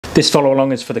This follow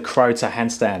along is for the crow to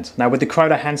handstand. Now with the crow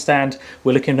to handstand,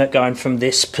 we're looking at going from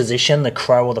this position, the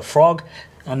crow or the frog,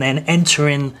 and then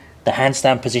entering the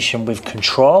handstand position with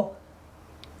control,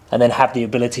 and then have the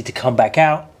ability to come back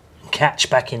out and catch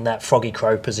back in that froggy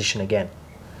crow position again.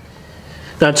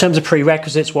 Now in terms of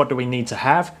prerequisites, what do we need to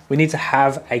have? We need to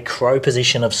have a crow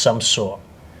position of some sort.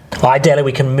 Ideally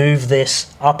we can move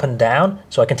this up and down,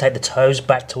 so I can take the toes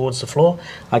back towards the floor,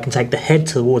 I can take the head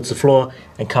towards the floor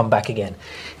and come back again.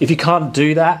 If you can't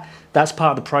do that, that's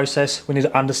part of the process. We need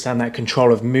to understand that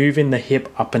control of moving the hip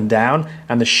up and down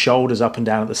and the shoulders up and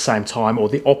down at the same time, or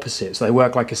the opposite, so they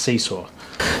work like a seesaw.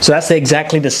 So that's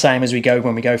exactly the same as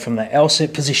when we go from the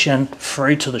L-sit position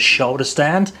through to the shoulder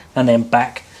stand and then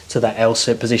back to that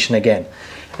L-sit position again.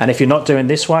 And if you're not doing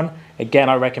this one, again,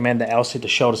 I recommend the L-sit to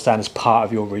shoulder stand as part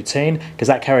of your routine, because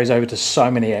that carries over to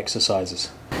so many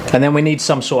exercises. And then we need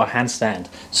some sort of handstand.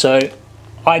 So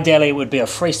ideally it would be a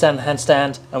freestanding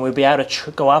handstand, and we'd be able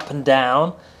to go up and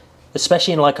down,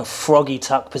 especially in like a froggy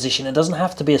tuck position. It doesn't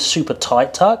have to be a super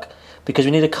tight tuck, because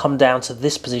we need to come down to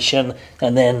this position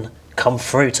and then come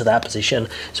through to that position.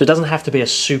 So it doesn't have to be a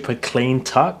super clean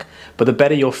tuck, but the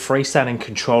better your freestanding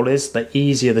control is, the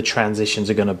easier the transitions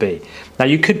are going to be. Now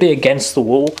you could be against the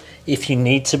wall if you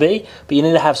need to be, but you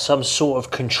need to have some sort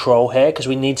of control here, because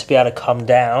we need to be able to come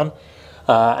down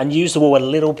and use the wall a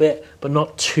little bit, but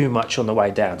not too much on the way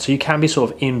down. So you can be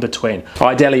sort of in between.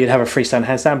 Ideally you'd have a freestanding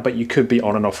handstand, but you could be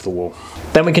on and off the wall.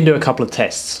 Then we can do a couple of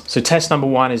tests. So test number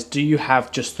one is, do you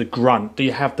have just the grunt? Do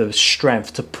you have the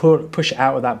strength to push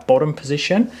out of that bottom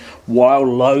position while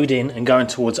loading and going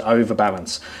towards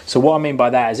overbalance? So what I mean by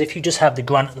that is, if you just have the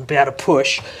grunt and be able to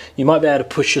push, you might be able to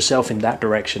push yourself in that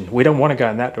direction. We don't want to go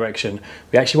in that direction.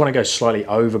 We actually want to go slightly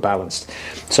overbalanced.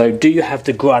 So do you have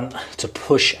the grunt to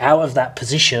push out of that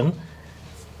position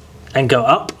and go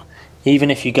up, even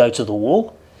if you go to the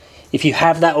wall? If you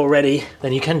have that already,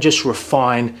 then you can just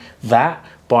refine that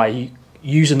by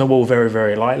using the wall very,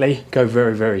 very lightly, go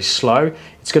very, very slow.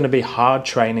 It's going to be hard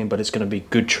training, but it's going to be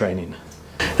good training.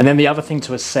 And then the other thing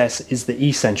to assess is the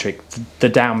eccentric, the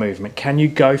down movement. Can you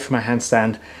go from a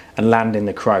handstand and land in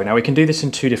the crow? Now we can do this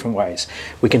in two different ways.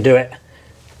 We can do it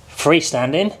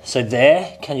freestanding, so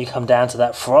there, can you come down to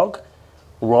that frog,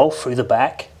 roll through the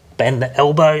back, bend the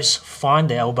elbows, find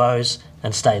the elbows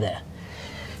and stay there.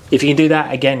 If you can do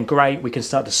that, again, great. We can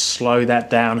start to slow that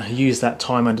down, use that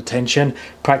time under tension,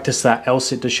 practice that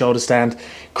L-sit to shoulder stand,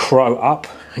 crow up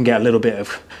and get a little bit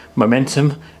of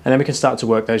momentum, and then we can start to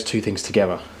work those two things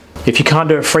together. If you can't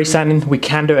do it freestanding, we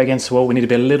can do it against the wall. We need to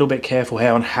be a little bit careful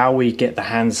here on how we get the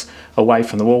hands away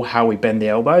from the wall, how we bend the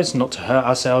elbows, not to hurt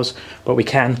ourselves, but we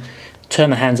can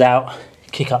turn the hands out,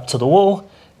 kick up to the wall,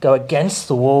 go against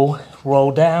the wall,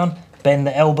 roll down, bend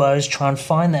the elbows, try and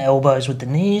find the elbows with the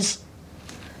knees,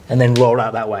 and then roll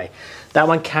out that way. That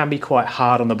one can be quite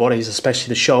hard on the bodies, especially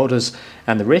the shoulders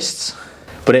and the wrists,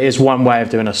 but it is one way of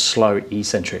doing a slow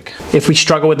eccentric. If we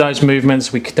struggle with those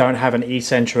movements, we don't have an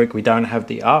eccentric, we don't have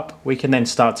the up, we can then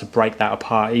start to break that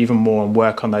apart even more and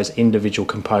work on those individual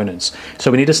components. So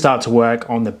we need to start to work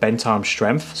on the bent arm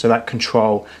strength, so that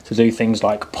control to do things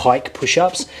like pike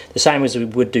push-ups, the same as we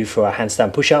would do for a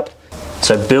handstand push-up.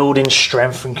 So building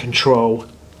strength and control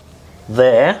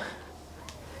there.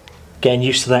 Getting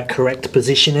used to that correct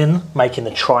positioning, making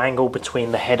the triangle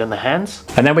between the head and the hands.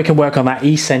 And then we can work on that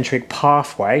eccentric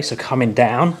pathway, so coming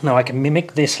down. Now I can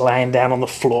mimic this laying down on the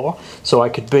floor, so I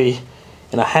could be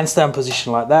in a handstand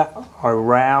position like that. I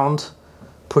round,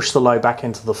 push the low back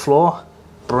into the floor,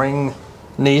 bring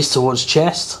knees towards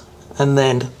chest, and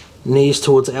then knees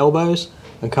towards elbows,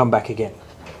 and come back again.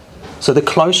 So the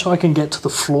closer I can get to the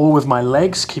floor with my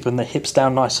legs, keeping the hips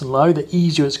down nice and low, the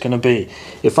easier it's going to be.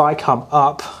 If I come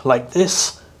up like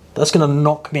this, that's going to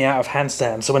knock me out of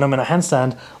handstand. So when I'm in a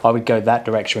handstand, I would go that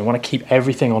direction. We want to keep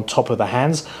everything on top of the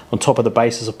hands, on top of the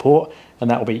base of support, and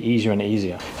that will be easier and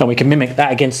easier. And we can mimic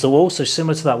that against the wall, so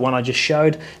similar to that one I just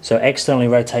showed. So externally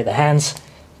rotate the hands,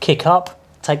 kick up,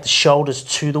 take the shoulders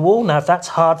to the wall. Now if that's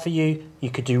hard for you, you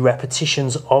could do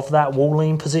repetitions of that wall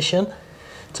lean position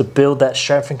to build that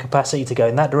strength and capacity to go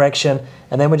in that direction.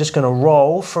 And then we're just going to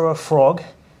roll for a frog.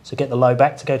 So get the low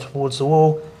back to go towards the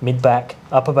wall, mid back,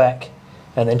 upper back,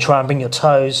 and then try and bring your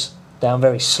toes down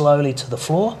very slowly to the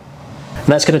floor. And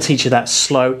that's going to teach you that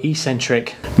slow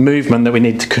eccentric movement that we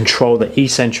need to control the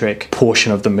eccentric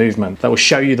portion of the movement. That will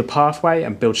show you the pathway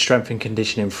and build strength and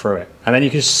conditioning through it. And then you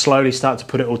can slowly start to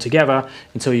put it all together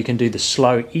until you can do the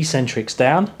slow eccentrics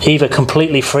down. Either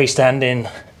completely freestanding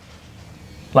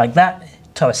like that,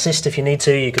 toe assist if you need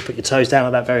to. You could put your toes down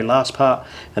at that very last part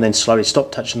and then slowly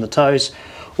stop touching the toes,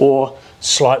 or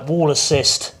slight wall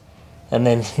assist and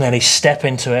then nearly step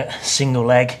into it, single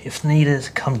leg if needed,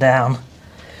 come down,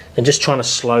 and just trying to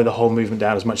slow the whole movement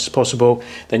down as much as possible.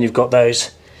 Then you've got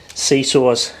those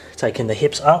seesaws, taking the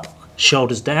hips up,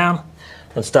 shoulders down,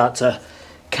 and start to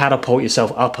catapult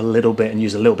yourself up a little bit and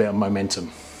use a little bit of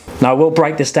momentum. Now we'll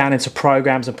break this down into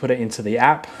programs and put it into the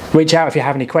app. Reach out if you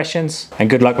have any questions, and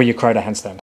good luck with your Croda handstand.